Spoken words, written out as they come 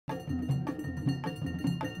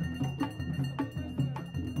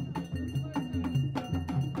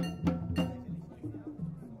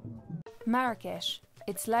Marrakesh,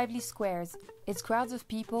 its lively squares, its crowds of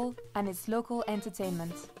people, and its local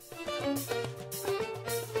entertainment.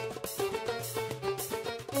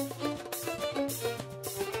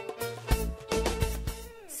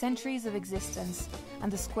 Centuries of existence, and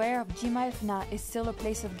the square of el-Fnaa is still a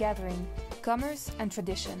place of gathering, commerce and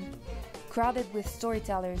tradition. Crowded with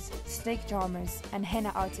storytellers, snake charmers, and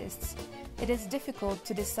henna artists, it is difficult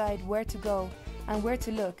to decide where to go and where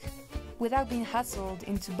to look without being hassled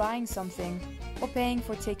into buying something or paying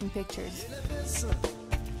for taking pictures.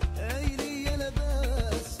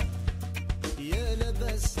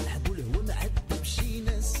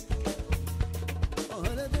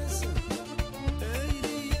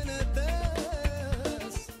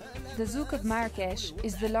 The Zouk of Marrakesh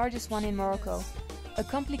is the largest one in Morocco, a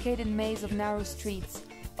complicated maze of narrow streets,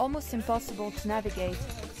 almost impossible to navigate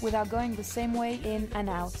without going the same way in and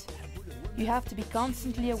out. You have to be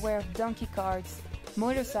constantly aware of donkey carts,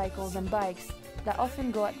 motorcycles and bikes that often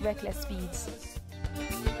go at reckless speeds.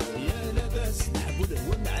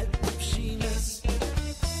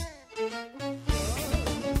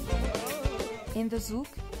 In the Zouk,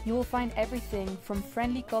 you will find everything from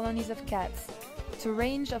friendly colonies of cats to a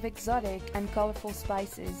range of exotic and colorful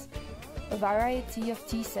spices, a variety of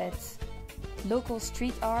tea sets, local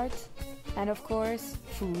street art, and of course,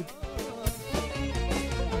 food.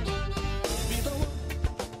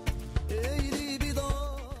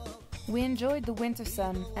 We enjoyed the winter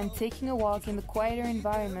sun and taking a walk in the quieter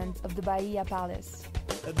environment of the Bahia Palace.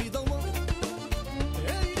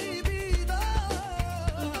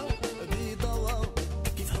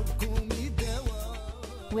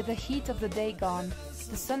 With the heat of the day gone,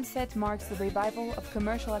 the sunset marks the revival of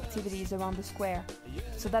commercial activities around the square,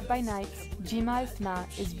 so that by night,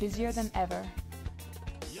 el-Fnaa is busier than ever.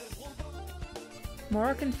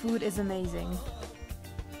 Moroccan food is amazing.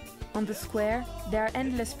 On the square, there are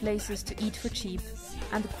endless places to eat for cheap,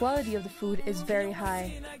 and the quality of the food is very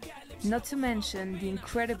high, not to mention the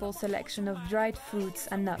incredible selection of dried fruits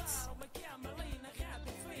and nuts.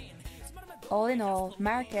 All in all,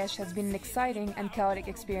 Marrakesh has been an exciting and chaotic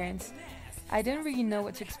experience. I don't really know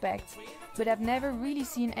what to expect, but I've never really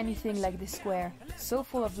seen anything like this square, so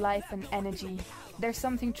full of life and energy. There's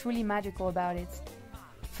something truly magical about it.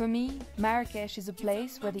 For me, Marrakesh is a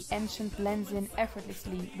place where the ancient blends in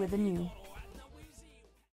effortlessly with the new.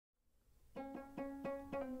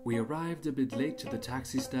 We arrived a bit late to the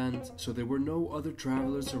taxi stand, so there were no other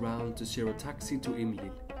travelers around to share a taxi to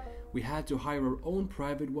Imlil. We had to hire our own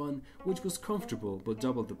private one, which was comfortable but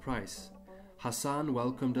double the price. Hassan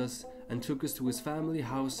welcomed us and took us to his family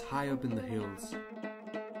house high up in the hills.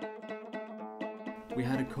 We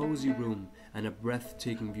had a cozy room and a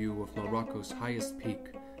breathtaking view of Morocco's highest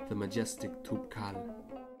peak, the majestic Toubkal.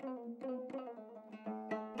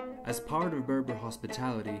 As part of Berber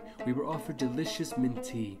hospitality, we were offered delicious mint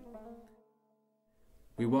tea.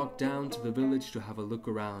 We walked down to the village to have a look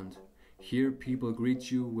around. Here people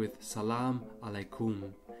greet you with Salam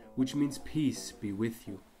Alaikum, which means peace be with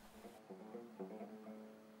you.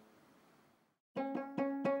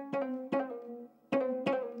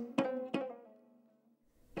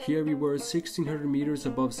 Here we were 1600 meters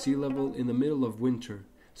above sea level in the middle of winter,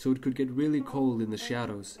 so it could get really cold in the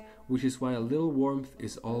shadows, which is why a little warmth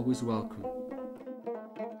is always welcome.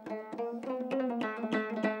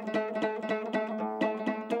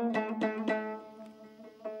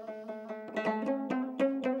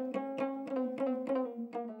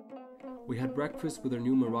 We had breakfast with our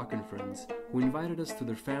new Moroccan friends, who invited us to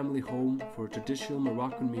their family home for a traditional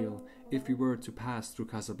Moroccan meal if we were to pass through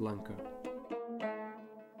Casablanca.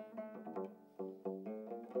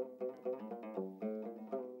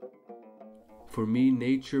 For me,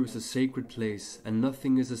 nature is a sacred place, and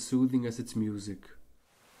nothing is as soothing as its music.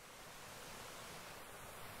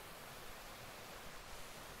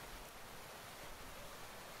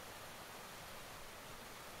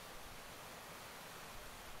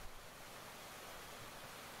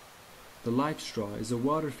 The life straw is a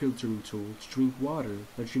water filtering tool to drink water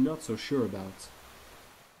that you're not so sure about.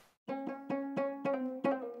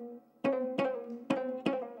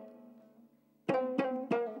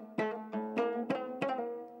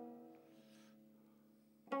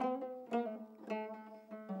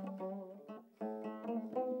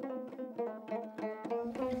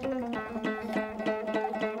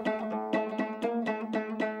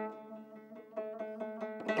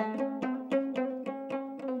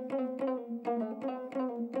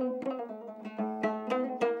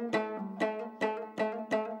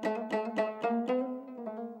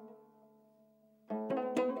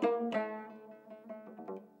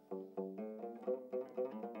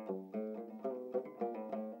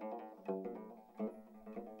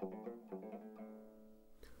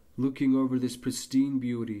 Looking over this pristine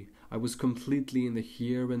beauty, I was completely in the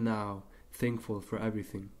here and now, thankful for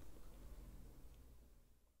everything.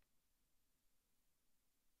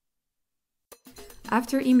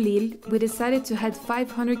 After Imlil, we decided to head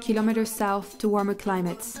 500 kilometers south to warmer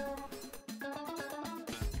climates.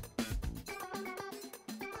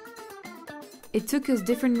 It took us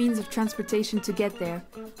different means of transportation to get there,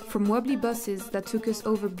 from wobbly buses that took us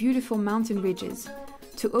over beautiful mountain ridges,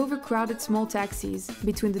 to overcrowded small taxis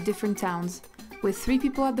between the different towns, with 3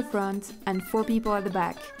 people at the front and 4 people at the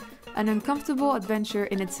back, an uncomfortable adventure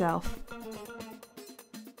in itself.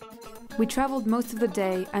 We traveled most of the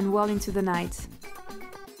day and well into the night.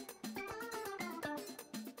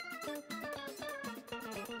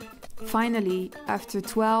 Finally, after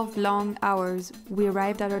 12 long hours, we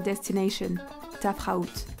arrived at our destination,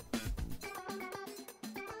 Tafraout.